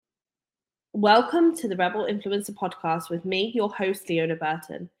Welcome to the Rebel Influencer Podcast with me, your host, Leona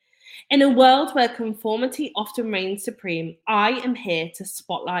Burton. In a world where conformity often reigns supreme, I am here to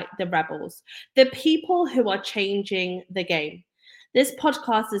spotlight the rebels, the people who are changing the game. This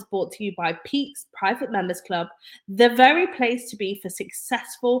podcast is brought to you by Peaks Private Members Club, the very place to be for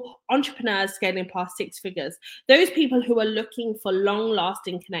successful entrepreneurs scaling past six figures, those people who are looking for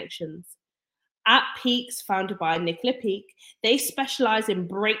long-lasting connections. At Peaks, founded by Nicola Peak, they specialize in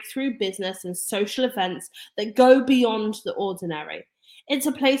breakthrough business and social events that go beyond the ordinary. It's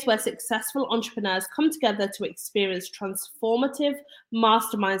a place where successful entrepreneurs come together to experience transformative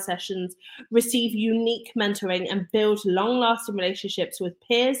mastermind sessions, receive unique mentoring, and build long-lasting relationships with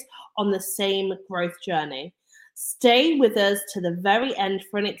peers on the same growth journey. Stay with us to the very end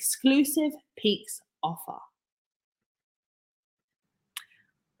for an exclusive Peaks offer.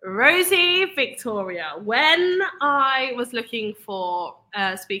 Rosie Victoria, when I was looking for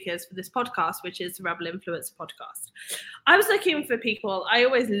speakers for this podcast, which is the Rebel Influencer Podcast, I was looking for people. I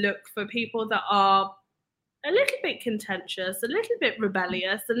always look for people that are a little bit contentious, a little bit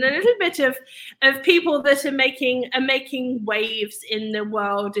rebellious, and a little bit of people that are making waves in the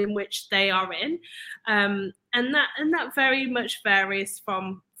world in which they are in, and that very much varies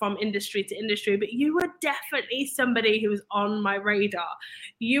from industry to industry. But you were definitely somebody who was on my radar.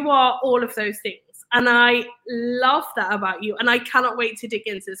 You are all of those things, and I love that about you. And I cannot wait to dig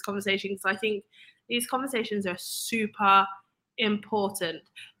into this conversation because I think these conversations are super important.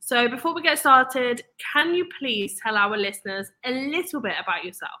 So before we get started, can you please tell our listeners a little bit about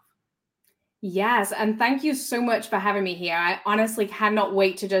yourself? Yes, and thank you so much for having me here. I honestly cannot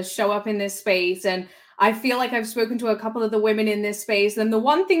wait to just show up in this space. And I feel like I've spoken to a couple of the women in this space, and the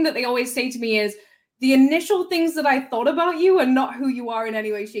one thing that they always say to me is, the initial things that I thought about you are not who you are in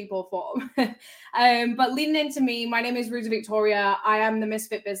any way, shape, or form. But leading into me, my name is Rosie Victoria. I am the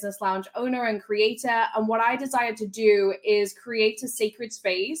Misfit Business Lounge owner and creator. And what I desire to do is create a sacred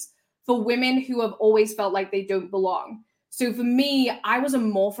space for women who have always felt like they don't belong. So for me, I was a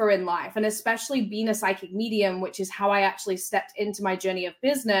morpher in life, and especially being a psychic medium, which is how I actually stepped into my journey of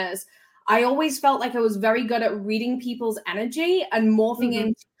business. I always felt like I was very good at reading people's energy and morphing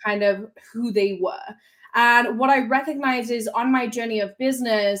into kind of who they were. And what I recognize is on my journey of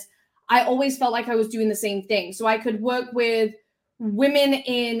business, I always felt like I was doing the same thing. So I could work with women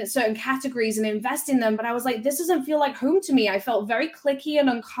in certain categories and invest in them, but I was like, this doesn't feel like home to me. I felt very cliquey and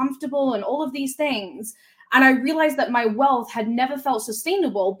uncomfortable and all of these things. And I realized that my wealth had never felt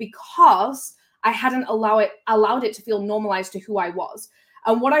sustainable because I hadn't allowed it to feel normalized to who I was.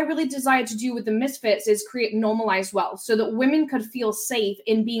 And what I really desired to do with the Misfits is create normalized wealth so that women could feel safe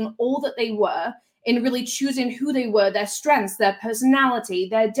in being all that they were, in really choosing who they were, their strengths, their personality,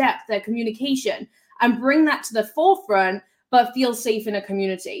 their depth, their communication, and bring that to the forefront, but feel safe in a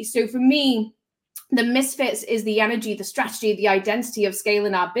community. So for me, the Misfits is the energy, the strategy, the identity of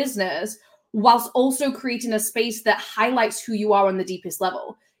scaling our business, whilst also creating a space that highlights who you are on the deepest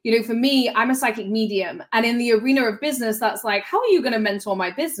level. You know, for me, I'm a psychic medium, and in the arena of business, that's like, how are you going to mentor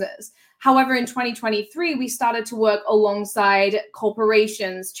my business? However, in 2023, we started to work alongside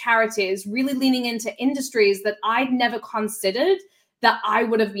corporations, charities, really leaning into industries that I'd never considered that I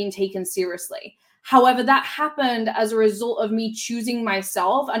would have been taken seriously. However, that happened as a result of me choosing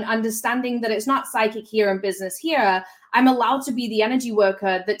myself and understanding that it's not psychic here and business here. I'm allowed to be the energy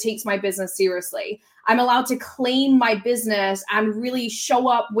worker that takes my business seriously. I'm allowed to claim my business and really show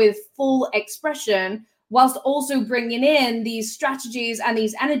up with full expression whilst also bringing in these strategies and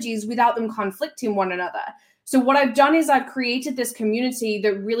these energies without them conflicting one another. So what I've done is I've created this community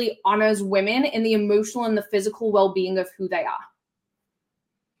that really honors women in the emotional and the physical well-being of who they are.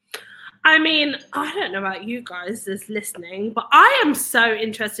 I mean, I don't know about you guys that's listening, but I am so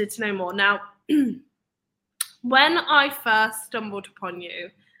interested to know more. Now, when I first stumbled upon you,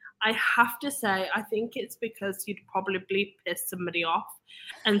 I have to say, I think it's because you'd probably pissed somebody off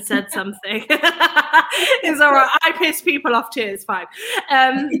and said something. It's all right. I piss people off too. It's fine.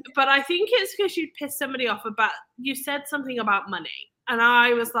 But I think it's because you'd pissed somebody off you said something about money. And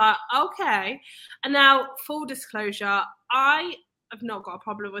I was like, okay. And now, full disclosure, I have not got a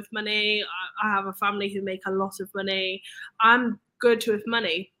problem with money. I have a family who make a lot of money. I'm good with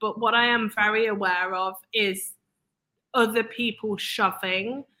money. But what I am very aware of is other people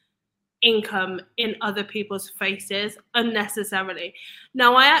shoving income in other people's faces unnecessarily.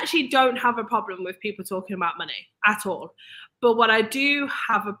 Now, I actually don't have a problem with people talking about money at all. But what I do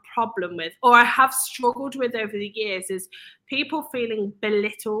have a problem with, or I have struggled with over the years, is people feeling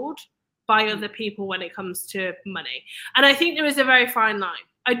belittled by other people when it comes to money. And I think there is a very fine line.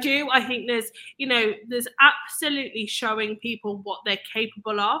 I do. I think there's absolutely showing people what they're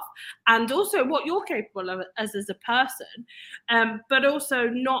capable of, and also what you're capable of as a person, but also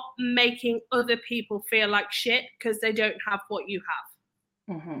not making other people feel like shit because they don't have what you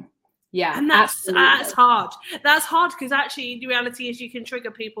have. Mm-hmm. Yeah, and that's hard. That's hard because actually the reality is you can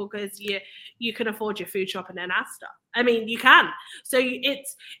trigger people because you can afford your food shopping in Asda. I mean, you can. So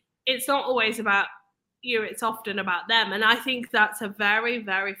it's not always about you, it's often about them. And I think that's a very,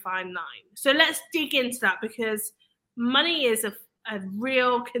 very fine line. So let's dig into that, because money is a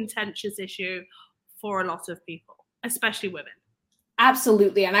real contentious issue for a lot of people, especially women.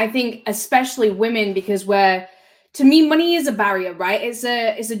 Absolutely. And I think especially women, because to me, money is a barrier, right? It's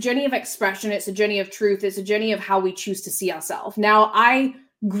a journey of expression. It's a journey of truth. It's a journey of how we choose to see ourselves. Now, I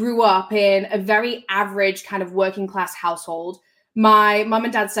grew up in a very average kind of working class household. My mom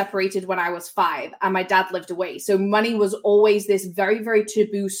and dad separated when I was 5, and my dad lived away. So money was always this very, very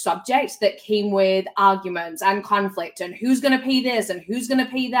taboo subject that came with arguments and conflict, and who's going to pay this and who's going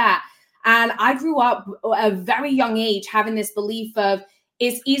to pay that. And I grew up at a very young age having this belief of,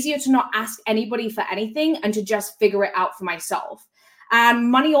 it's easier to not ask anybody for anything and to just figure it out for myself.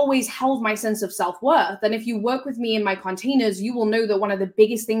 And money always held my sense of self-worth. And if you work with me in my containers, you will know that one of the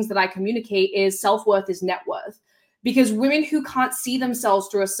biggest things that I communicate is self-worth is net worth. Because women who can't see themselves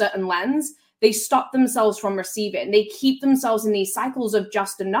through a certain lens, they stop themselves from receiving. They keep themselves in these cycles of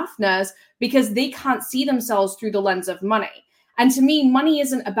just enoughness because they can't see themselves through the lens of money. And to me, money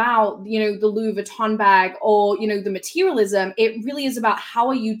isn't about, the Louis Vuitton bag or, the materialism. It really is about how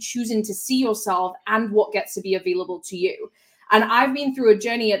are you choosing to see yourself and what gets to be available to you. And I've been through a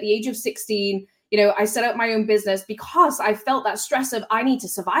journey at the age of 16. I set up my own business because I felt that stress of I need to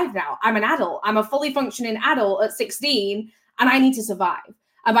survive now. I'm an adult. I'm a fully functioning adult at 16 and I need to survive.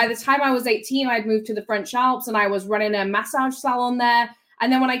 And by the time I was 18, I'd moved to the French Alps and I was running a massage salon there.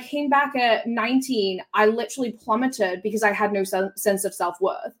 And then when I came back at 19, I literally plummeted because I had no sense of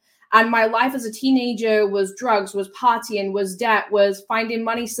self-worth. And my life as a teenager was drugs, was partying, was debt, was finding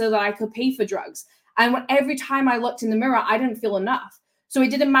money so that I could pay for drugs. And every time I looked in the mirror, I didn't feel enough. So it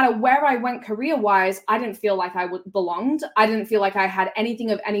didn't matter where I went career-wise, I didn't feel like I belonged. I didn't feel like I had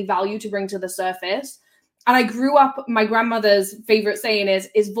anything of any value to bring to the surface. And I grew up, my grandmother's favorite saying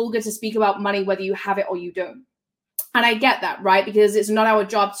is vulgar to speak about money whether you have it or you don't. And I get that, right? Because it's not our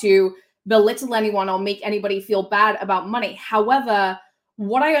job to belittle anyone or make anybody feel bad about money. However,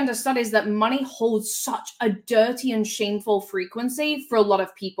 what I understood is that money holds such a dirty and shameful frequency for a lot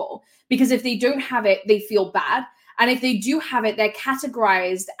of people. Because if they don't have it, they feel bad. And if they do have it, they're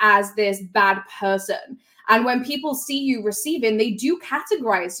categorized as this bad person. And when people see you receiving, they do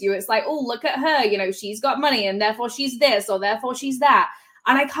categorize you. It's like, oh, look at her, she's got money and therefore she's this or therefore she's that.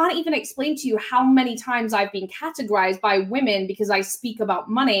 And I can't even explain to you how many times I've been categorized by women because I speak about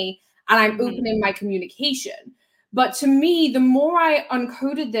money and I'm open in my communication. But to me, the more I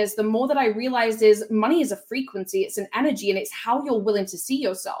uncoded this, the more that I realized is money is a frequency, it's an energy, and it's how you're willing to see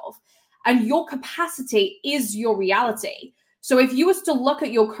yourself. And your capacity is your reality. So if you was to look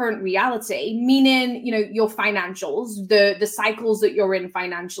at your current reality, meaning, your financials, the cycles that you're in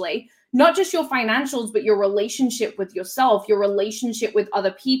financially, not just your financials, but your relationship with yourself, your relationship with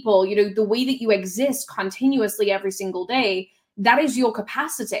other people, the way that you exist continuously every single day, that is your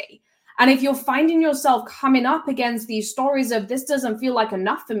capacity. And if you're finding yourself coming up against these stories of this doesn't feel like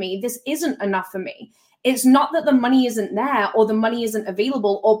enough for me, this isn't enough for me. It's not that the money isn't there or the money isn't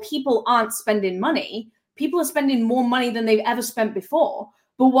available or people aren't spending money. People are spending more money than they've ever spent before.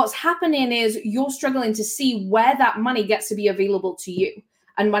 But what's happening is you're struggling to see where that money gets to be available to you.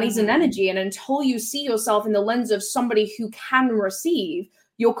 And money's an energy. And until you see yourself in the lens of somebody who can receive,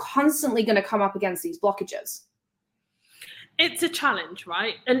 you're constantly going to come up against these blockages. It's a challenge,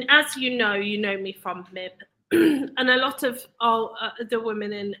 right? And as you know me from MIB, and a lot of the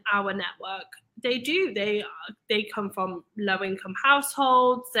women in our network, they come from low-income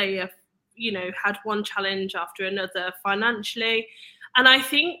households. They have, had one challenge after another financially. And I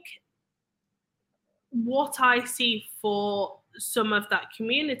think what I see for some of that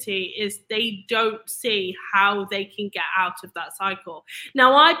community is they don't see how they can get out of that cycle.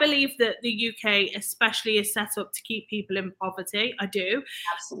 Now, I believe that the UK especially is set up to keep people in poverty. I do.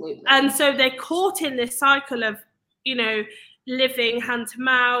 Absolutely. And so they're caught in this cycle of, living hand to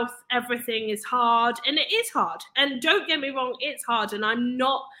mouth. Everything is hard, and it is hard. And don't get me wrong, it's hard. And I'm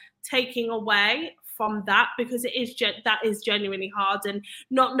not taking away from that because that is genuinely hard, and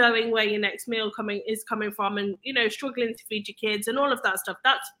not knowing where your next meal is coming from, and struggling to feed your kids and all of that stuff,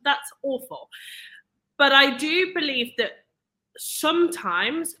 that's awful. But I do believe that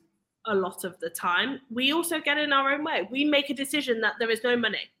sometimes a lot of the time, we also get in our own way. We make a decision that there is no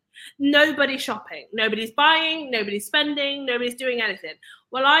money. Nobody's shopping, nobody's buying, nobody's spending, nobody's doing anything.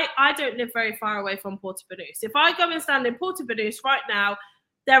 Well, I don't live very far away from Porto Banús. If I go and stand in Porto Banús right now,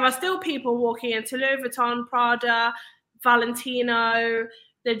 there are still people walking into Louis Vuitton, Prada, Valentino.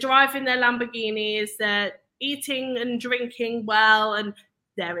 They're driving their Lamborghinis. They're eating and drinking well, and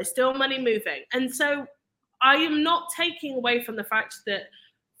there is still money moving. And so I am not taking away from the fact that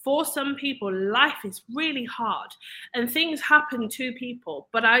for some people, life is really hard and things happen to people.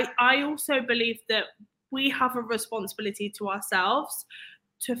 But I also believe that we have a responsibility to ourselves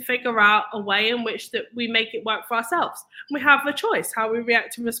to figure out a way in which that we make it work for ourselves. We have a choice how we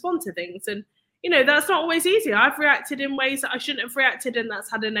react and respond to things. And, you know, that's not always easy. I've reacted in ways that I shouldn't have reacted, and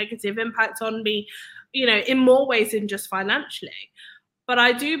that's had a negative impact on me, you know, in more ways than just financially. But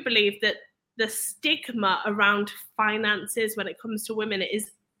I do believe that the stigma around finances when it comes to women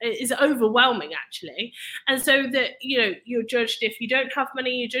is overwhelming, actually. And so that, you know, you're judged if you don't have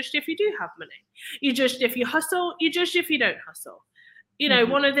money, you're judged if you do have money. You're judged if you hustle, you're judged if you don't hustle. You know,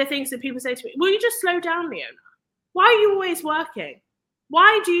 one of the things that people say to me, will you just slow down, Leona? Why are you always working?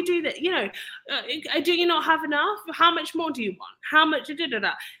 Why do you do that? You know, do you not have enough? How much more do you want? How much?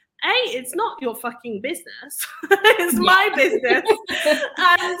 It's not your fucking business. It's my business.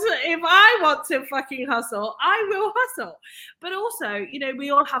 And if I want to fucking hustle, I will hustle. But also, you know,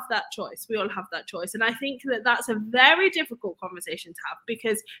 we all have that choice. We all have that choice. And I think that that's a very difficult conversation to have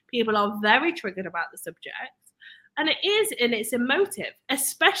because people are very triggered about the subject. And it is, and it's emotive,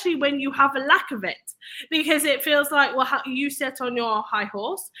 especially when you have a lack of it, because it feels like, well, you sit on your high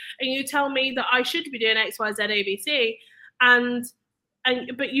horse and you tell me that I should be doing X, Y, Z, A, B, C,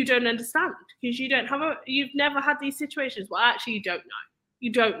 but you don't understand because you've never had these situations. Well, actually,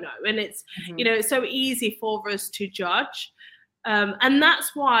 you don't know, and it's you know, it's so easy for us to judge, and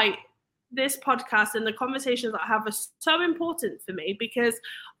that's why this podcast and the conversations that I have are so important for me, because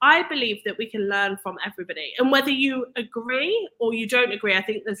I believe that we can learn from everybody. And whether you agree or you don't agree, I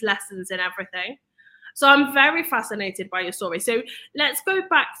think there's lessons in everything. So I'm very fascinated by your story. So let's go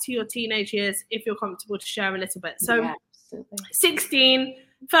back to your teenage years, if you're comfortable to share a little bit. So yeah, 16,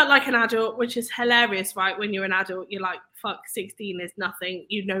 felt like an adult, which is hilarious, right? When you're an adult, you're like, fuck, 16 is nothing.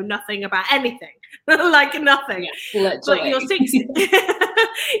 You know nothing about anything. Like nothing. Yeah, but you're 16.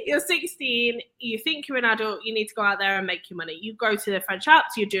 You're 16, you think you're an adult, you need to go out there and make your money. You go to the French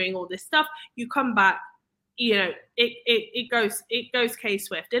Alps, you're doing all this stuff, you come back, you know, it goes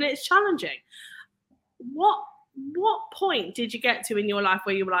K-Swift, and it's challenging. What point did you get to in your life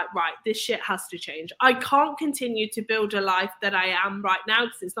where you were like, right, this shit has to change? I can't continue to build a life that I am right now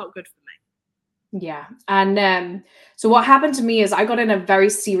because it's not good for me. Yeah. And so what happened to me is I got in a very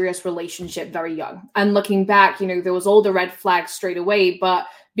serious relationship very young. And looking back, you know, there was all the red flags straight away. But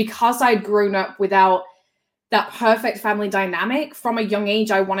because I'd grown up without that perfect family dynamic from a young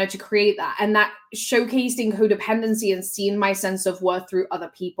age, I wanted to create that. And that showcasing codependency and seeing my sense of worth through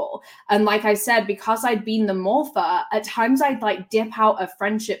other people. And like I said, because I'd been the morpher, at times I'd like dip out of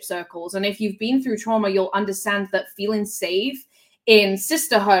friendship circles. And if you've been through trauma, you'll understand that feeling safe in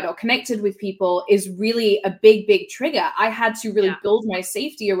sisterhood or connected with people is really a big trigger. I had to really build my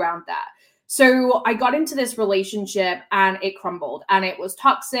safety around that. So I got into this relationship and it crumbled, and it was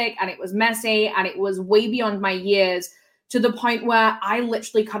toxic and it was messy and it was way beyond my years, to the point where I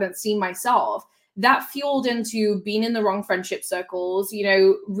literally couldn't see myself. That fueled into being in the wrong friendship circles, you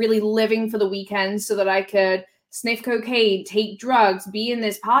know, really living for the weekends so that I could sniff cocaine, take drugs, be in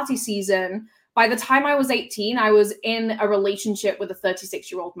this party season. By the time I was 18, I was in a relationship with a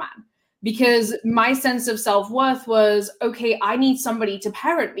 36-year-old man, because my sense of self-worth was, okay, I need somebody to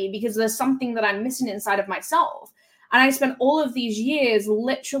parent me because there's something that I'm missing inside of myself. And I spent all of these years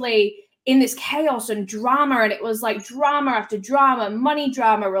literally in this chaos and drama. And it was like drama after drama, money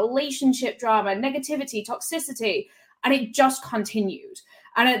drama, relationship drama, negativity, toxicity. And it just continued.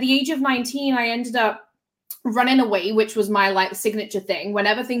 And at the age of 19, I ended up running away, which was my like signature thing.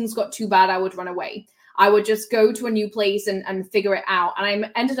 Whenever things got too bad, I would run away. I would just go to a new place and figure it out. And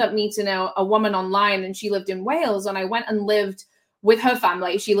I ended up meeting a woman online, and she lived in Wales, and I went and lived with her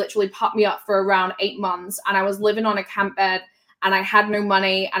family. She literally popped me up for around 8 months, and I was living on a camp bed, and I had no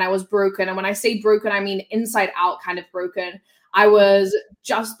money, and I was broken. And when I say broken, I mean inside out kind of broken. I was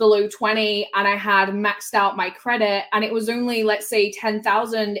just below 20 and I had maxed out my credit, and it was only, let's say,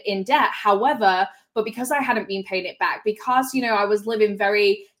 10,000 in debt. However, but because I hadn't been paying it back, because, you know, I was living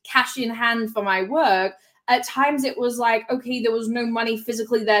very cash in hand for my work, at times it was like, okay, there was no money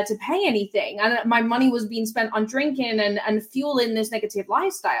physically there to pay anything. And my money was being spent on drinking and fueling this negative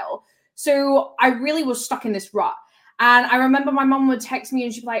lifestyle. So I really was stuck in this rut. And I remember my mom would text me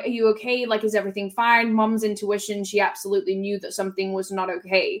and she'd be like, are you okay? Like, is everything fine? Mom's intuition, she absolutely knew that something was not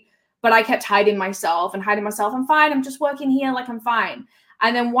okay. But I kept hiding myself. I'm fine. I'm just working here. Like, I'm fine.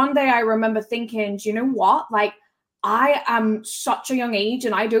 And then one day I remember thinking, do you know what? Like, I am such a young age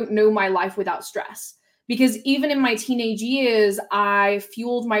and I don't know my life without stress. Because even in my teenage years, I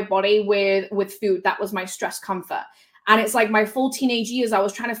fueled my body with food. That was my stress comfort. And it's like my full teenage years, I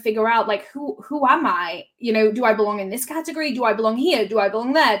was trying to figure out, like, who am I? You know, do I belong in this category? Do I belong here? Do I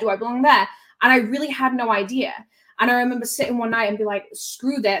belong there? Do I belong there? And I really had no idea. And I remember sitting one night and be like,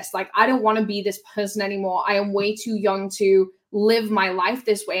 screw this. Like, I don't want to be this person anymore. I am way too young to live my life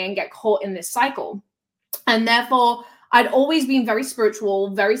this way and get caught in this cycle. And therefore, I'd always been very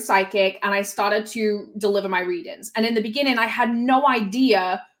spiritual, very psychic, and I started to deliver my readings. And in the beginning, I had no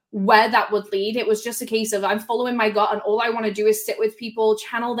idea where that would lead. It was just a case of I'm following my gut and all I want to do is sit with people,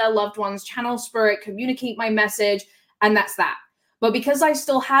 channel their loved ones, channel spirit, communicate my message, and that's that. But because I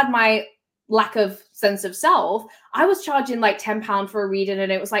still had my lack of sense of self, I was charging like £10 for a reading,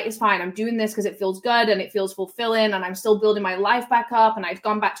 and it was like, it's fine. I'm doing this because it feels good and it feels fulfilling, and I'm still building my life back up, and I'd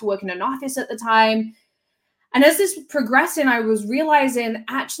gone back to work in an office at the time. And as this progressing, I was realizing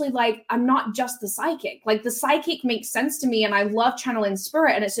actually, like, I'm not just the psychic. Like, the psychic makes sense to me and I love channeling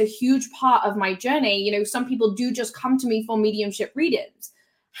spirit and it's a huge part of my journey. You know, some people do just come to me for mediumship readings.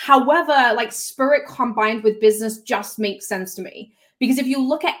 However, like, spirit combined with business just makes sense to me. Because if you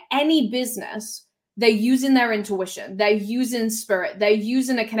look at any business, they're using their intuition, they're using spirit, they're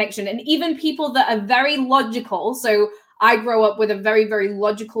using a connection. And even people that are very logical. So I grow up with a very, very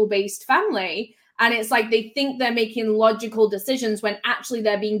logical based family. And it's like they think they're making logical decisions when actually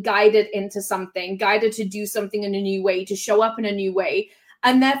they're being guided into something, guided to do something in a new way, to show up in a new way.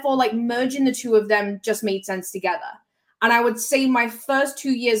 And therefore, like, merging the two of them just made sense together. And I would say my first 2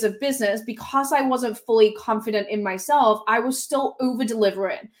 years of business, because I wasn't fully confident in myself, I was still over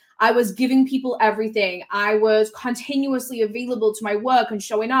delivering. I was giving people everything. I was continuously available to my work and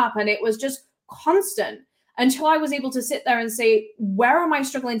showing up. And it was just constant. Until I was able to sit there and say, where am I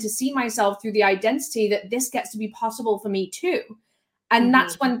struggling to see myself through the identity that this gets to be possible for me too? And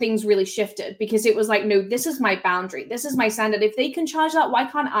that's when things really shifted, because it was like, no, this is my boundary. This is my standard. If they can charge that, why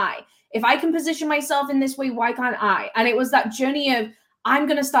can't I? If I can position myself in this way, why can't I? And it was that journey of, I'm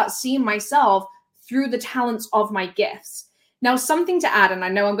going to start seeing myself through the talents of my gifts. Now, something to add, and I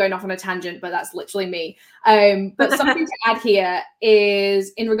know I'm going off on a tangent, but that's literally me. But something to add here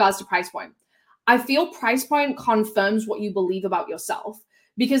is in regards to price point. I feel price point confirms what you believe about yourself,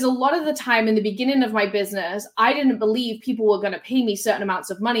 because a lot of the time in the beginning of my business, I didn't believe people were going to pay me certain amounts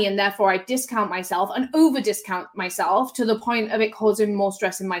of money. And therefore I discount myself and over discount myself to the point of it causing more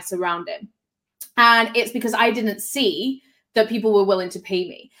stress in my surrounding. And it's because I didn't see that people were willing to pay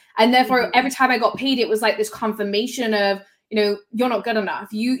me. And therefore every time I got paid, it was like this confirmation of, you know, you're not good enough.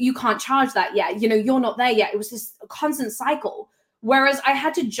 You can't charge that yet. You know, you're not there yet. It was this constant cycle. Whereas I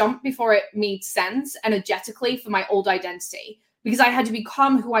had to jump before it made sense energetically for my old identity, because I had to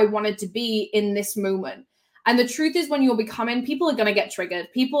become who I wanted to be in this moment. And the truth is, when you're becoming, people are going to get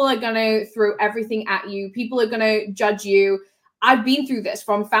triggered. People are going to throw everything at you. People are going to judge you. I've been through this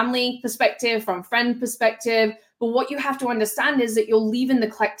from family perspective, from friend perspective. But what you have to understand is that you're leaving the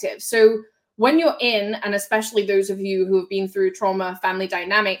collective. So when you're in, and especially those of you who have been through trauma, family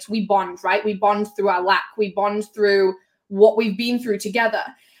dynamics, we bond, right? We bond through our lack. We bond through what we've been through together.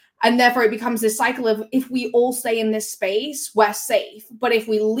 And therefore it becomes this cycle of, if we all stay in this space, we're safe. But if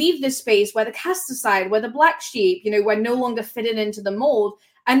we leave this space, we're the cast aside, we're the black sheep, you know, we're no longer fitting into the mold.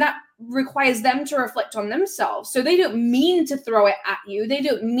 And that requires them to reflect on themselves. So they don't mean to throw it at you. They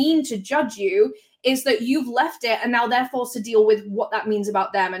don't mean to judge you. It's that you've left it and now they're forced to deal with what that means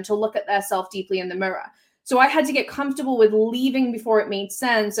about them and to look at their self deeply in the mirror. So I had to get comfortable with leaving before it made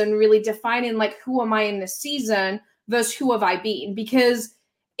sense and really defining, like, who am I in this season versus who have I been? Because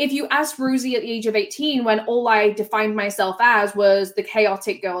if you ask Rosie at the age of 18, when all I defined myself as was the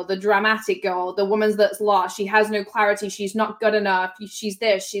chaotic girl, the dramatic girl, the woman that's lost, she has no clarity, she's not good enough, she's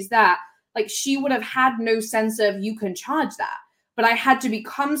this, she's that, like, she would have had no sense of, you can charge that. But I had to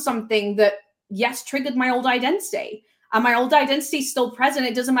become something that, yes, triggered my old identity. And my old identity is still present.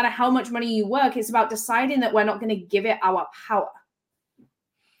 It doesn't matter how much money you work. It's about deciding that we're not going to give it our power.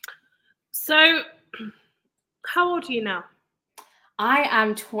 So how old are you now? I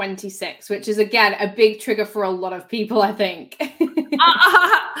am 26, which is, again, a big trigger for a lot of people, I think.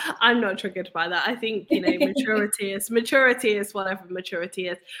 I'm not triggered by that. I think, you know, maturity is whatever maturity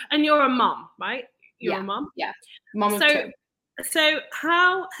is. And you're a mum, right? You're a mum? Yeah. Mum of two. So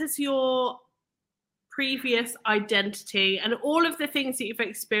how has your previous identity and all of the things that you've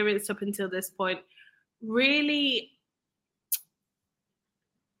experienced up until this point really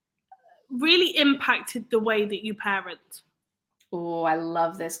really impacted the way that you parent? Oh, I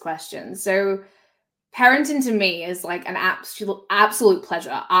love this question. So parenting to me is like an absolute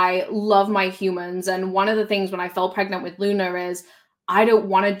pleasure. I love my humans. And one of the things when I fell pregnant with Luna is I don't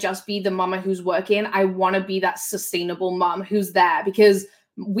want to just be the mama who's working. I want to be that sustainable mom who's there, because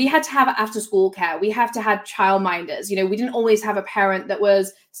we had to have after school care. We have to have childminders. You know, we didn't always have a parent that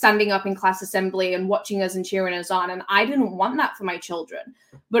was standing up in class assembly and watching us and cheering us on. And I didn't want that for my children.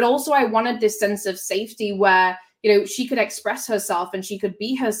 But also I wanted this sense of safety where, you know, she could express herself and she could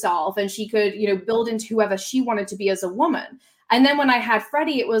be herself and she could, you know, build into whoever she wanted to be as a woman. And then when I had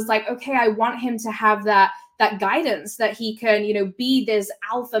Freddie, it was like, okay, I want him to have that guidance, that he can, you know, be this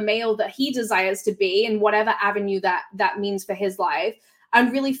alpha male that he desires to be in whatever avenue that means for his life,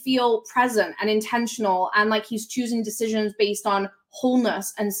 and really feel present and intentional, and like he's choosing decisions based on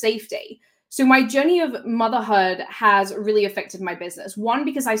wholeness and safety. So my journey of motherhood has really affected my business. One,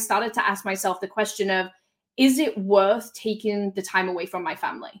 because I started to ask myself the question of, is it worth taking the time away from my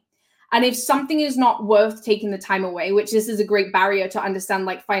family? And if something is not worth taking the time away, which this is a great barrier to understand,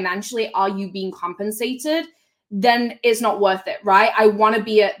 like financially, are you being compensated? Then it's not worth it, right? I want to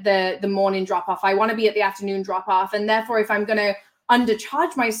be at the morning drop off. I want to be at the afternoon drop off. And therefore, if I'm going to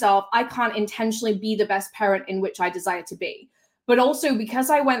undercharge myself, I can't intentionally be the best parent in which I desire to be. But also because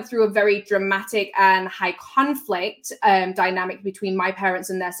I went through a very dramatic and high conflict dynamic between my parents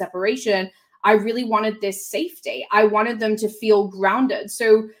and their separation, I really wanted this safety. I wanted them to feel grounded.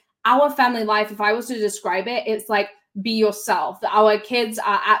 So our family life, if I was to describe it, it's like, be yourself. Our kids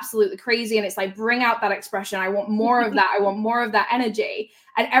are absolutely crazy. And it's like, bring out that expression. I want more of that. I want more of that energy.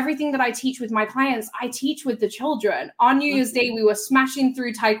 And everything that I teach with my clients, I teach with the children. On New Year's Day, we were smashing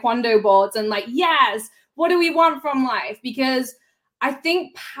through taekwondo boards and like, yes, what do we want from life? Because I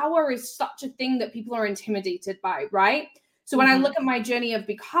think power is such a thing that people are intimidated by, right? So when I look at my journey of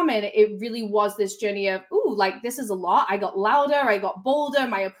becoming, it really was this journey of, ooh, like this is a lot. I got louder, I got bolder,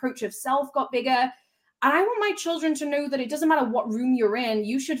 my approach of self got bigger. And I want my children to know that it doesn't matter what room you're in,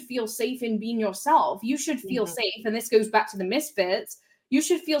 you should feel safe in being yourself. You should feel safe. And this goes back to the misfits. You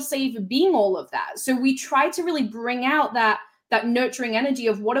should feel safe being all of that. So we try to really bring out that nurturing energy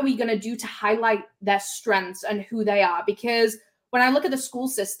of what are we going to do to highlight their strengths and who they are. Because when I look at the school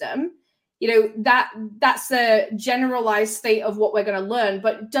system, you know, that's a generalized state of what we're going to learn,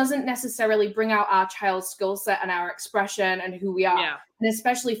 but doesn't necessarily bring out our child's skill set and our expression and who we are. Yeah. And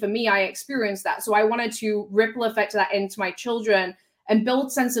especially for me, I experienced that. So I wanted to ripple effect that into my children and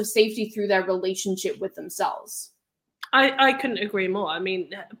build sense of safety through their relationship with themselves. I couldn't agree more. I mean,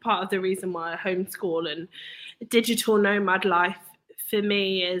 part of the reason why I homeschool and digital nomad life for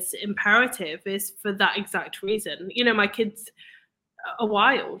me is imperative is for that exact reason. You know, my kids are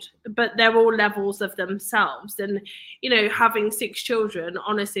wild, but they're all levels of themselves. And, you know, having 6 children,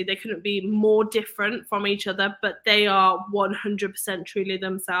 honestly, they couldn't be more different from each other, but they are 100% truly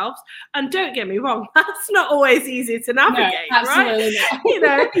themselves. And don't get me wrong, that's not always easy to navigate, absolutely right? Not. You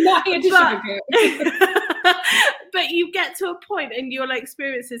know, not here to but you get to a point and you'll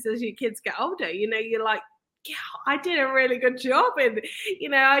experience this as your kids get older. You know, you're like, yeah, I did a really good job in, you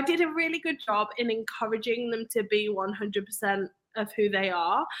know, I did a really good job in encouraging them to be 100% of who they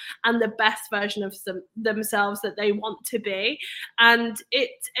are and the best version of themselves that they want to be. And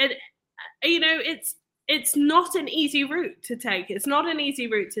you know, it's not an easy route to take. It's not an easy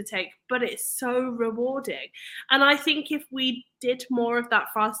route to take, but it's so rewarding. And I think if we did more of that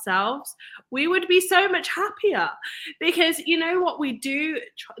for ourselves, we would be so much happier. Because you know what we do?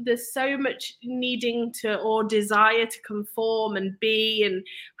 There's so much needing to or desire to conform and be and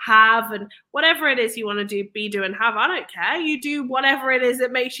have and whatever it is you want to do, be, do, and have. I don't care. You do whatever it is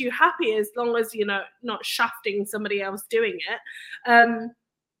that makes you happy, as long as you're not shafting somebody else doing it.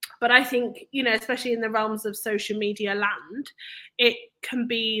 But I think, you know, especially in the realms of social media land, it can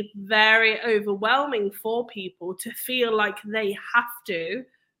be very overwhelming for people to feel like they have to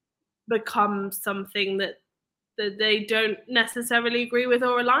become something that they don't necessarily agree with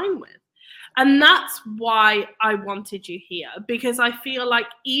or align with. And that's why I wanted you here, because I feel like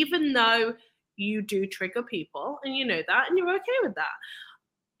even though you do trigger people, and you know that, and you're okay with that,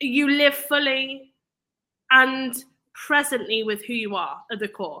 you live fully and presently with who you are at the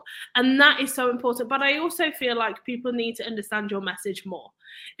core, and that is so important. But I also feel like people need to understand your message more,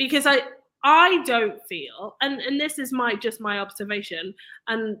 because I don't feel, and this is my observation,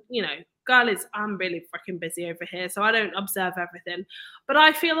 and you know, I'm really freaking busy over here, so I don't observe everything, but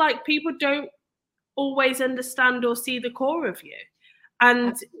I feel like people don't always understand or see the core of you.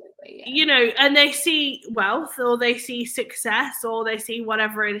 And you know, and they see wealth or they see success or they see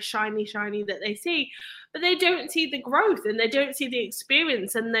whatever it is shiny that they see, but they don't see the growth and they don't see the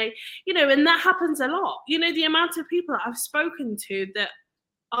experience. And they, you know, and that happens a lot. You know, the amount of people that I've spoken to that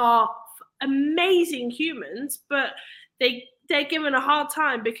are amazing humans, but they're given a hard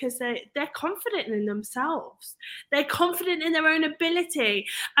time because they're confident in themselves. They're confident in their own ability.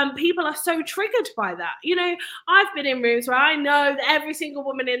 And people are so triggered by that. You know, I've been in rooms where I know that every single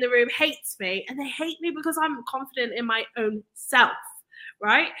woman in the room hates me, and they hate me because I'm confident in my own self,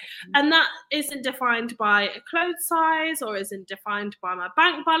 right? And that isn't defined by a clothes size or isn't defined by my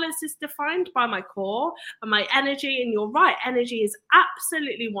bank balance. It's defined by my core and my energy. And you're right, energy is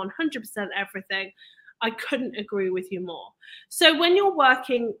absolutely 100% everything. I couldn't agree with you more. So when you're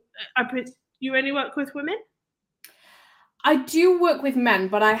working, you only work with women? I do work with men,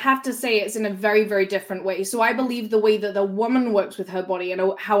 but I have to say it's in a very, very different way. So I believe the way that the woman works with her body and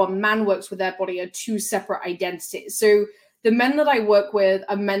how a man works with their body are two separate identities. So the men that I work with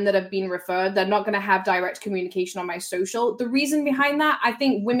are men that have been referred. They're not going to have direct communication on my social. The reason behind that, I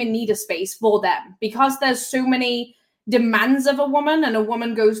think women need a space for them because there's so many demands of a woman and a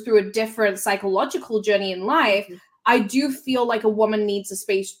woman goes through a different psychological journey in life. I do feel like a woman needs a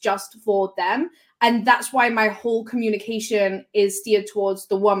space just for them. And that's why my whole communication is steered towards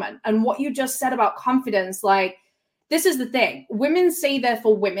the woman. And what you just said about confidence, like, this is the thing. Women say they're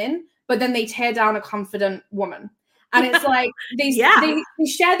for women, but then they tear down a confident woman. And it's like, they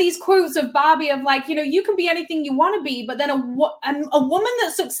share these quotes of Barbie of like, you know, you can be anything you want to be, but then a woman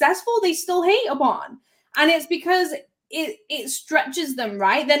that's successful, they still hate upon. And it's because it stretches them,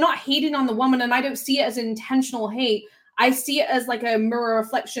 right? They're not hating on the woman, and I don't see it as intentional hate. I see it as like a mirror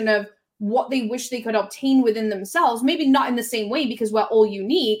reflection of what they wish they could obtain within themselves. Maybe not in the same way because we're all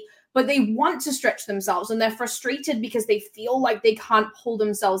unique, but they want to stretch themselves and they're frustrated because they feel like they can't pull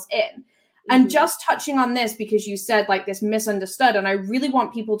themselves in. And just touching on this, because you said like this misunderstood, and I really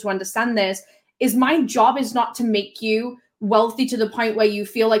want people to understand this, is my job is not to make you wealthy to the point where you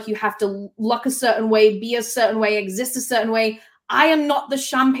feel like you have to look a certain way, be a certain way, exist a certain way. I am not the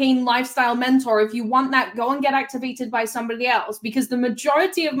champagne lifestyle mentor. If you want that, go and get activated by somebody else, because the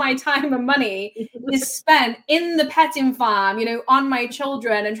majority of my time and money is spent in the petting farm, you know, on my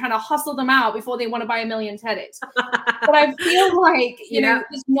children and trying to hustle them out before they want to buy a million teddies. But I feel like, you know,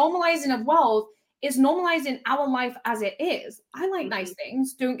 this normalizing of wealth is normalizing our life as it is. I like nice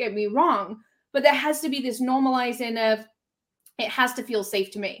things, don't get me wrong, but there has to be this normalizing of it has to feel safe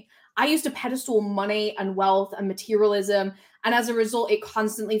to me. I used to pedestal money and wealth and materialism. And as a result, it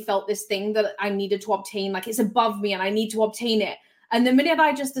constantly felt this thing that I needed to obtain, like it's above me and I need to obtain it. And the minute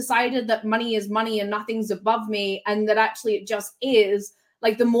I just decided that money is money and nothing's above me, and that actually it just is,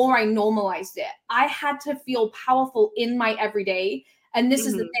 like the more I normalized it, I had to feel powerful in my everyday. And this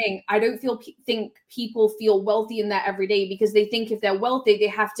is the thing. I don't think people feel wealthy in their everyday because they think if they're wealthy, they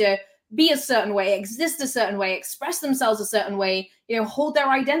have to be a certain way, exist a certain way, express themselves a certain way, you know, hold their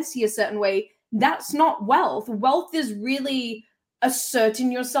identity a certain way. That's not wealth. Wealth is really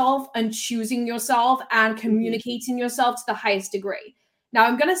asserting yourself and choosing yourself and communicating yourself to the highest degree. Now,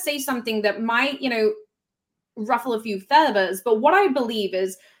 I'm going to say something that might, you know, ruffle a few feathers, but what I believe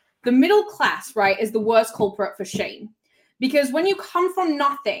is the middle class, right, is the worst culprit for shame. Because when you come from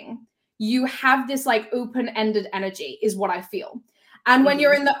nothing, you have this like open-ended energy is what I feel. And when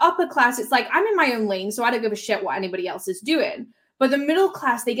you're in the upper class, it's like, I'm in my own lane, so I don't give a shit what anybody else is doing. But the middle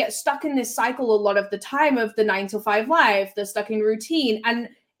class, they get stuck in this cycle a lot of the time of the 9-to-5 life. They're stuck in routine. And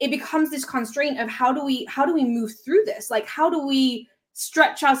it becomes this constraint of how do we move through this? Like, how do we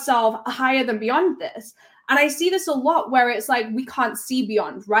stretch ourselves higher than beyond this? And I see this a lot where it's like, we can't see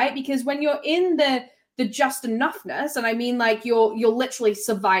beyond, right? Because when you're in the just enoughness, and I mean like you're literally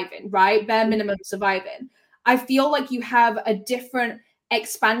surviving, right? Bare minimum surviving. I feel like you have a different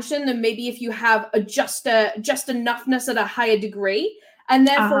expansion than maybe if you have a just enoughness at a higher degree. And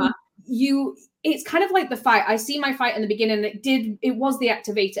therefore it's kind of like the fight. I see my fight in the beginning. It was the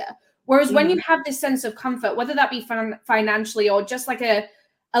activator. Whereas when you have this sense of comfort, whether that be financially or just like a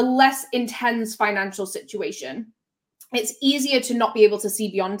less intense financial situation, it's easier to not be able to see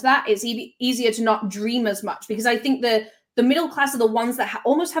beyond that. It's easier to not dream as much, because I think the middle class are the ones that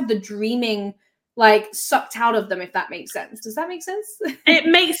almost have the dreaming like sucked out of them, if that makes sense. Does that make sense? It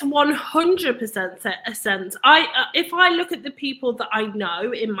makes 100% sense. If I look at the people that I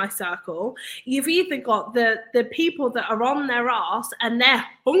know in my circle, you've either got the people that are on their ass and they're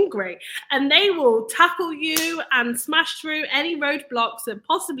hungry and they will tackle you and smash through any roadblocks that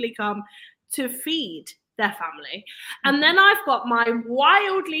possibly come to feed their family. And then I've got my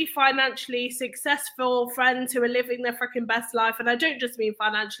wildly financially successful friends who are living their freaking best life. And I don't just mean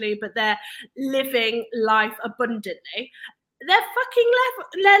financially, but they're living life abundantly.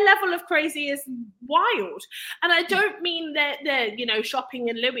 Their level of crazy is wild. And I don't mean they're shopping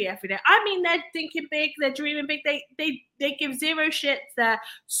in Louis every day. I mean they're thinking big, they're dreaming big, they give zero shits, they're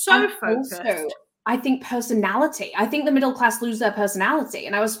so focused. Also, I think personality. I think the middle class lose their personality.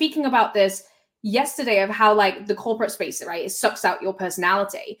 And I was speaking about this yesterday of how like the corporate space, right? It sucks out your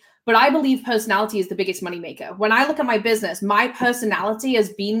personality. But I believe personality is the biggest moneymaker. When I look at my business, my personality has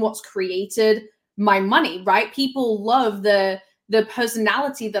been what's created my money, right? People love the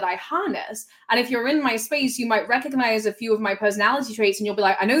personality that I harness. And if you're in my space, you might recognize a few of my personality traits and you'll be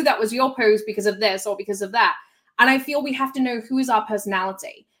like, I know that was your post because of this or because of that. And I feel we have to know who is our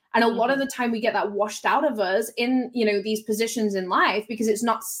personality. And a lot of the time we get that washed out of us in, these positions in life because it's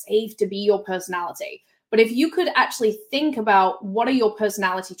not safe to be your personality. But if you could actually think about what are your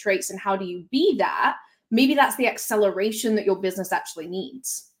personality traits and how do you be that, maybe that's the acceleration that your business actually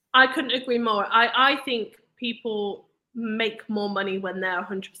needs. I couldn't agree more. I think people make more money when they're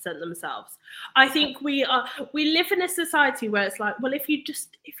 100% themselves. I think we live in a society where it's like, well, if you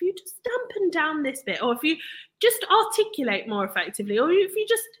just dampen down this bit, or if you just articulate more effectively, or if you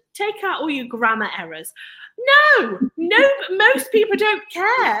just take out all your grammar errors. No, most people don't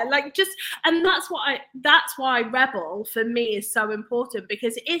care. And that's why Rebel for me is so important,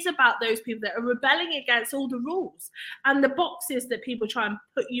 because it is about those people that are rebelling against all the rules and the boxes that people try and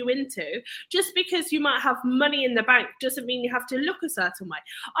put you into. Just because you might have money in the bank doesn't mean you have to look a certain way.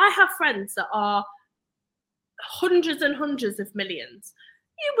 I have friends that are hundreds and hundreds of millions.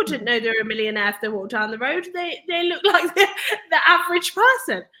 You wouldn't know they're a millionaire if they walk down the road. They look like the average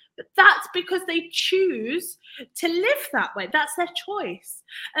person. But that's because they choose to live that way. That's their choice.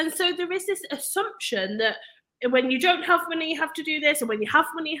 And so there is this assumption that when you don't have money, you have to do this, and when you have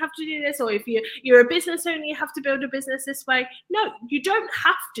money, you have to do this, or if you're a business owner, you have to build a business this way. No, you don't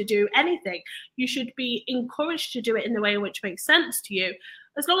have to do anything. You should be encouraged to do it in the way in which makes sense to you.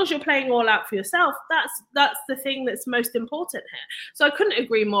 As long as you're playing all out for yourself, that's the thing that's most important here. So I couldn't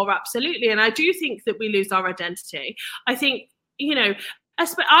agree more, absolutely. And I do think that we lose our identity. I think,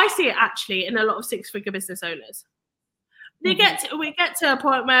 I see it actually in a lot of six-figure business owners. We get to a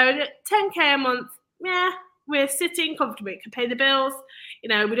point where 10K a month, we're sitting comfortably, can pay the bills. We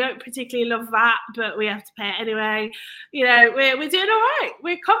don't particularly love that, but we have to pay it anyway. We're doing all right.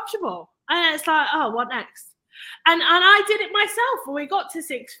 We're comfortable. And it's like, oh, what next? And I did it myself when we got to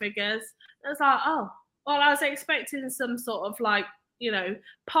six figures. I was like, oh, well, I was expecting some sort of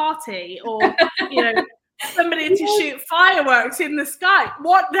party or, somebody to shoot fireworks in the sky.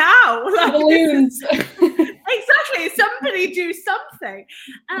 What now? Balloons. Exactly. Somebody do something.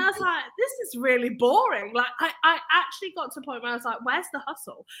 And I was like, this is really boring. I actually got to a point where I was like, where's the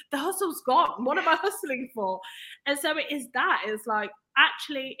hustle? The hustle's gone. What am I hustling for? And so it is that. It's like,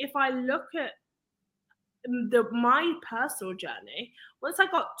 actually, if I look at my personal journey, once I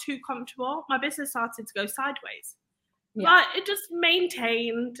got too comfortable, my business started to go sideways. Yeah. But it just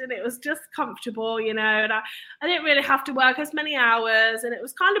maintained and it was just comfortable, and I didn't really have to work as many hours and it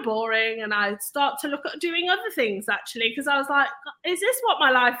was kind of boring. And I start to look at doing other things actually, because I was like, is this what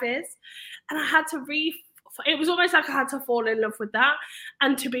my life is? And I had to it was almost like I had to fall in love with that.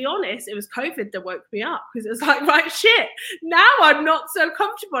 And to be honest, it was COVID that woke me up, because it was like, right, shit, now I'm not so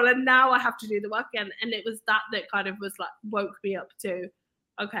comfortable and now I have to do the work again. And it was that kind of was like, woke me up to,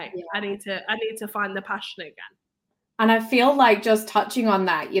 okay, yeah. I need to find the passion again. And I feel like just touching on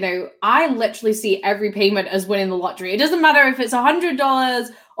that, I literally see every payment as winning the lottery. It doesn't matter if it's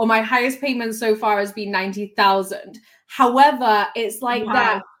 $100 or my highest payment so far has been $90,000. However, it's like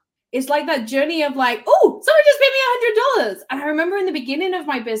that. It's like that journey of like, oh, someone just paid me $100. And I remember in the beginning of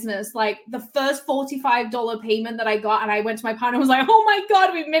my business, like the first $45 payment that I got, and I went to my partner and was like, oh my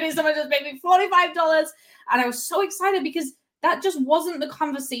God, we've made it. Someone just paid me $45. And I was so excited because that just wasn't the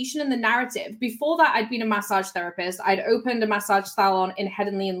conversation and the narrative. Before that, I'd been a massage therapist. I'd opened a massage salon in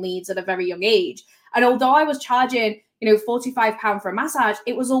Headingley and Leeds at a very young age. And although I was charging, £45 for a massage,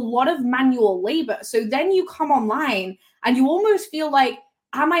 it was a lot of manual labor. So then you come online and you almost feel like,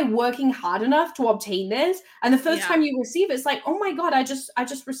 am I working hard enough to obtain this? And the first time you receive it, it's like, oh my God, I just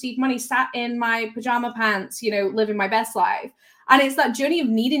received money, sat in my pajama pants, living my best life. And it's that journey of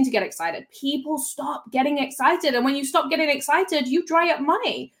needing to get excited. People stop getting excited. And when you stop getting excited, you dry up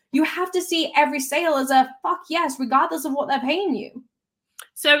money. You have to see every sale as a fuck yes, regardless of what they're paying you.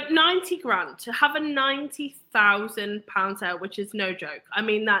 So 90 grand to have a £90,000 sale, which is no joke. I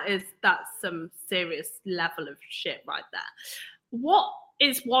mean, that's some serious level of shit right there. What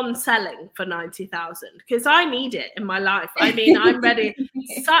it's one selling for 90,000 because I need it in my life. I mean, I'm ready.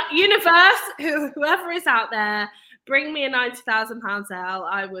 So, universe, whoever is out there, bring me a £90,000 sale.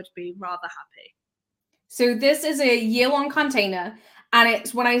 I would be rather happy. So this is a year-long container. And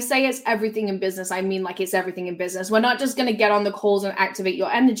it's, when I say it's everything in business, I mean like it's everything in business. We're not just going to get on the calls and activate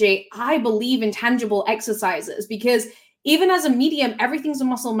your energy. I believe in tangible exercises because even as a medium, everything's a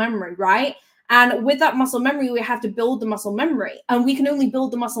muscle memory, right? And with that muscle memory, we have to build the muscle memory. And we can only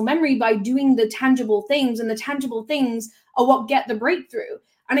build the muscle memory by doing the tangible things. And the tangible things are what get the breakthrough.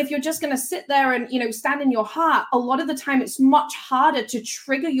 And if you're just going to sit there and, stand in your heart, a lot of the time it's much harder to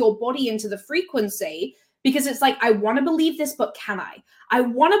trigger your body into the frequency. Because it's like, I want to believe this, but can I? I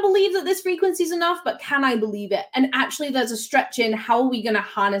want to believe that this frequency is enough, but can I believe it? And actually, there's a stretch in how are we going to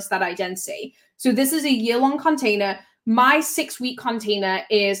harness that identity? So this is a year-long container. My 6-week container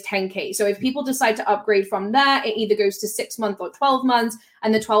is 10K. So if people decide to upgrade from there, it either goes to 6 months or 12 months,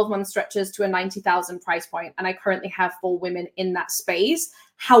 and the 12 months stretches to a 90,000 price point. And I currently have 4 women in that space.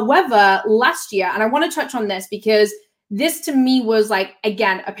 However, last year, and I want to touch on this because this to me was like,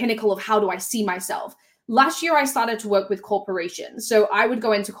 again, a pinnacle of how do I see myself. Last year, I started to work with corporations. So I would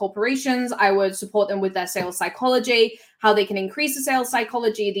go into corporations. I would support them with their sales psychology, how they can increase the sales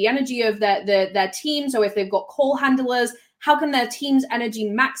psychology, the energy of their team. So if they've got call handlers, how can their team's energy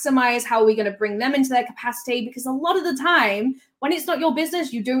maximize? How are we going to bring them into their capacity? Because a lot of the time, when it's not your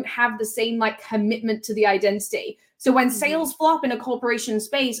business, you don't have the same commitment to the identity. So when sales flop in a corporation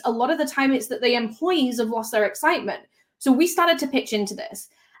space, a lot of the time it's that the employees have lost their excitement. So we started to pitch into this.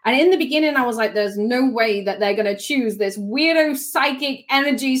 And in the beginning, I was like, there's no way that they're going to choose this weirdo, psychic,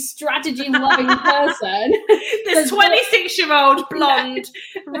 energy, strategy-loving person. This 26-year-old blonde,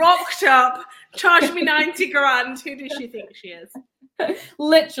 rocked up, charged me 90 grand. Who does she think she is?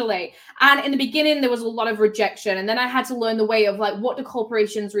 Literally. And in the beginning, there was a lot of rejection. And then I had to learn the way of what do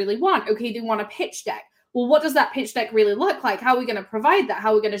corporations really want? Okay, they want a pitch deck. Well, what does that pitch deck really look like? How are we going to provide that?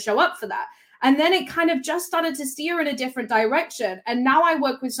 How are we going to show up for that? And then it kind of just started to steer in a different direction. And now I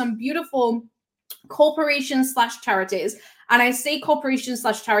work with some beautiful corporations/charities. And I say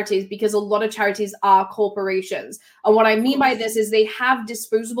corporations/charities because a lot of charities are corporations. And what I mean by this is they have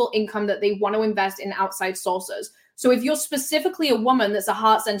disposable income that they want to invest in outside sources. So if you're specifically a woman that's a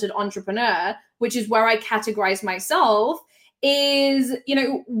heart-centered entrepreneur, which is where I categorize myself, is,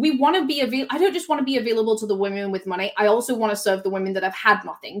 we want to be I don't just want to be available to the women with money. I also want to serve the women that have had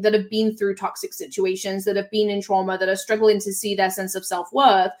nothing, that have been through toxic situations, that have been in trauma, that are struggling to see their sense of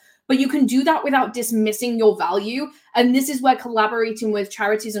self-worth. But you can do that without dismissing your value. And this is where collaborating with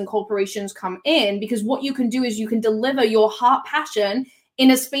charities and corporations come in, because what you can do is you can deliver your heart passion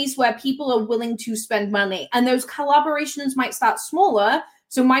in a space where people are willing to spend money. And those collaborations might start smaller.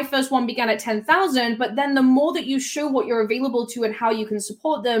 So my first one began at 10,000, but then the more that you show what you're available to and how you can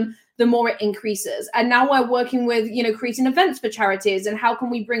support them, the more it increases. And now we're working with, creating events for charities and how can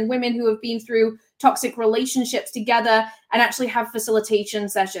we bring women who have been through toxic relationships together and actually have facilitation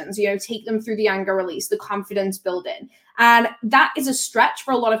sessions, take them through the anger release, the confidence building. And that is a stretch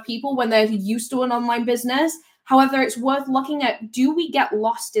for a lot of people when they're used to an online business. However, it's worth looking at, do we get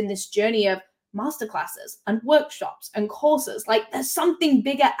lost in this journey of masterclasses and workshops and courses? There's something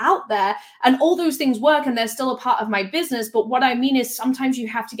bigger out there, and all those things work and they're still a part of my business. But what I mean is sometimes you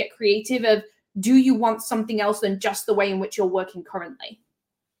have to get creative of, do you want something else than just the way in which you're working currently?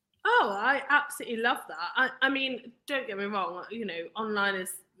 Oh, I absolutely love that. I mean, don't get me wrong, online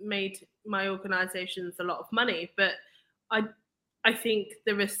has made my organizations a lot of money, but I think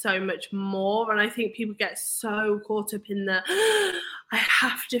there is so much more. And I think people get so caught up in the, I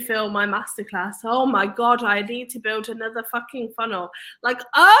have to film my masterclass. Oh my God, I need to build another fucking funnel.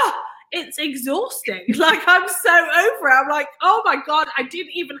 It's exhausting. I'm so over it. I'm like, oh my God, I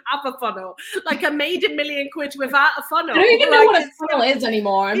didn't even have a funnel. I made £1 million without a funnel. I don't even know what a funnel is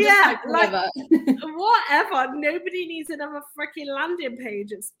anymore. I'm just whatever. Whatever. Nobody needs another freaking landing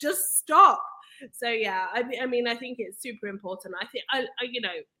page. It's just stop. So yeah, I mean, I think it's super important. I think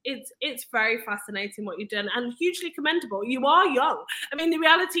it's very fascinating what you've done and hugely commendable. You are young. I mean, the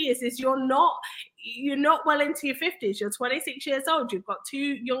reality is you're not well into your 50s. You're 26 years old. You've got 2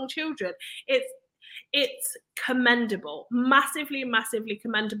 young children. It's commendable, massively, massively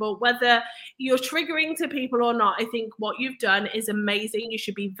commendable. Whether you're triggering to people or not, I think what you've done is amazing. You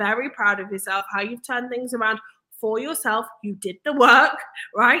should be very proud of yourself, how you've turned things around for yourself. You did the work,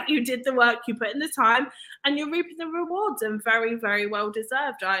 right? You did the work, you put in the time, and you're reaping the rewards, and very, very well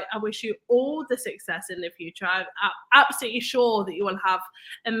deserved. I wish you all the success in the future. I'm absolutely sure that you will have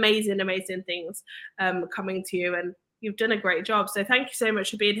amazing, amazing things coming to you. And You've done a great job. So thank you so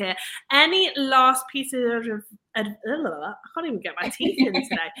much for being here. Any last pieces of I can't even get my teeth in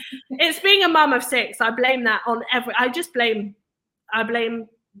today. It's being a mum of 6. I blame that on I blame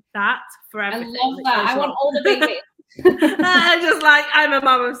that for everything. I love that. I want all the babies. I'm a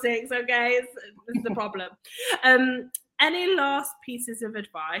mum of 6, okay? It's the problem. Any last pieces of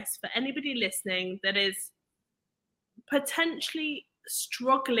advice for anybody listening that is potentially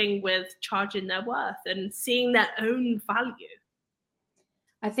struggling with charging their worth and seeing their own value?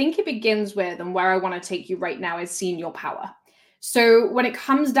 I think it begins with, and where I want to take you right now, is seeing your power. So when it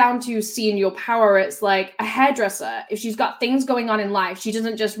comes down to seeing your power, it's like a hairdresser. If she's got things going on in life, she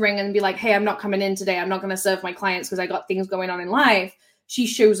doesn't just ring and be like, hey, I'm not coming in today. I'm not going to serve my clients because I got things going on in life. She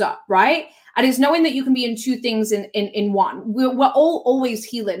shows up, right? And it's knowing that you can be in 2 things in one. We're all always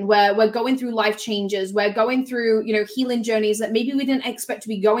healing. We're going through life changes. We're going through, healing journeys that maybe we didn't expect to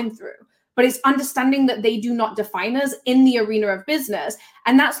be going through. But it's understanding that they do not define us in the arena of business.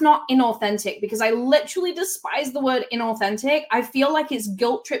 And that's not inauthentic, because I literally despise the word inauthentic. I feel like it's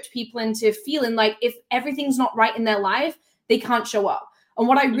guilt-tripped people into feeling like if everything's not right in their life, they can't show up. And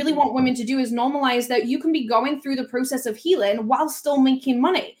what I really want women to do is normalize that you can be going through the process of healing while still making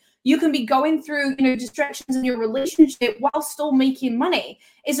money. You can be going through, distractions in your relationship while still making money.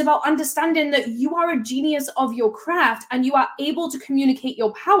 It's about understanding that you are a genius of your craft and you are able to communicate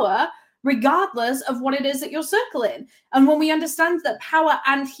your power regardless of what it is that you're circling. And when we understand that power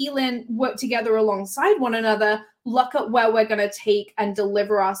and healing work together alongside one another, look at where we're going to take and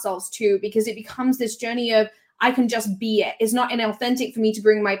deliver ourselves to, because it becomes this journey of, I can just be it. It's not inauthentic for me to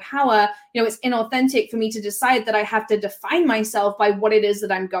bring my power. It's inauthentic for me to decide that I have to define myself by what it is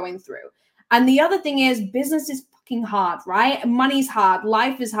that I'm going through. And the other thing is, business is fucking hard, right? Money's hard.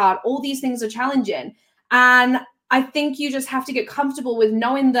 Life is hard. All these things are challenging. And I think you just have to get comfortable with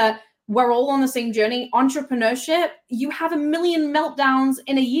knowing that we're all on the same journey. Entrepreneurship, you have a million meltdowns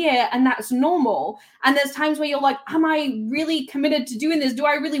in a year, and that's normal. And there's times where you're like, am I really committed to doing this? Do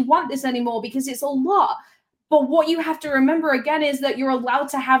I really want this anymore? Because it's a lot. But what you have to remember again is that you're allowed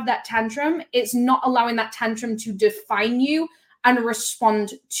to have that tantrum. It's not allowing that tantrum to define you and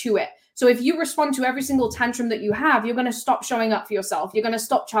respond to it. So if you respond to every single tantrum that you have, you're going to stop showing up for yourself. You're going to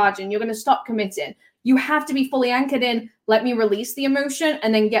stop charging. You're going to stop committing. You have to be fully anchored in, let me release the emotion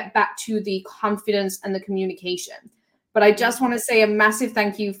and then get back to the confidence and the communication. But I just want to say a massive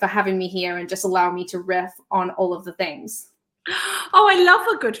thank you for having me here and just allow me to riff on all of the things. Oh, I love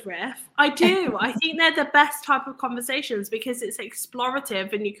a good riff. I do. I think they're the best type of conversations because it's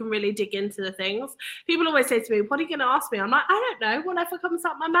explorative and you can really dig into the things. People always say to me, what are you going to ask me? I'm like, I don't know, whatever comes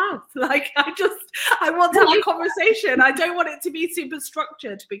out my mouth. Like, I want to have a conversation. I don't want it to be super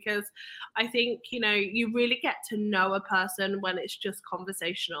structured, because I think, you really get to know a person when it's just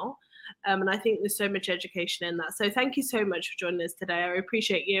conversational. And I think there's so much education in that. So thank you so much for joining us today. I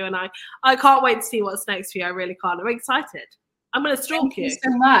appreciate you. And I can't wait to see what's next for you. I really can't. I'm excited. I'm going to stalk you. Thank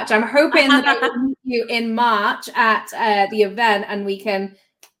you so much. I'm hoping that I will meet you in March at the event and we can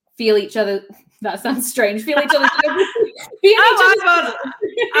feel each other. That sounds strange. Feel each other.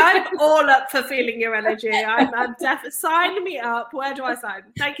 I'm all up for feeling your energy. I'm definitely. Sign me up. Where do I sign?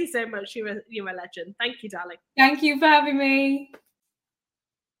 Thank you so much. You're a legend. Thank you, darling. Thank you for having me.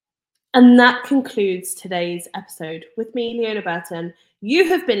 And that concludes today's episode with me, Leona Burton. You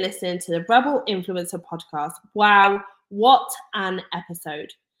have been listening to the Rebel Influencer podcast. Wow. What an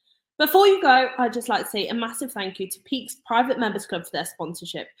episode. Before you go, I'd just like to say a massive thank you to Peaks Private Members Club for their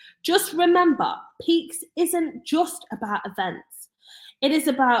sponsorship. Just remember, Peaks isn't just about events. It is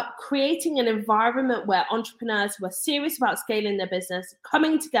about creating an environment where entrepreneurs who are serious about scaling their business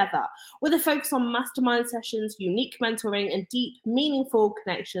coming together with a focus on mastermind sessions, unique mentoring, and deep, meaningful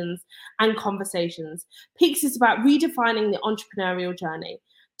connections and conversations. Peaks is about redefining the entrepreneurial journey.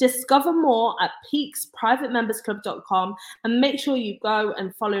 Discover more at peaksprivatemembersclub.com and make sure you go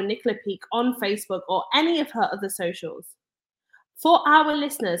and follow Nicola Peak on Facebook or any of her other socials. For our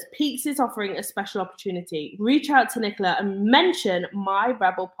listeners, Peaks is offering a special opportunity. Reach out to Nicola and mention My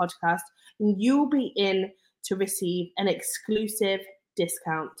Rebel podcast, and you'll be in to receive an exclusive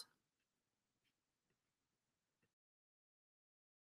discount.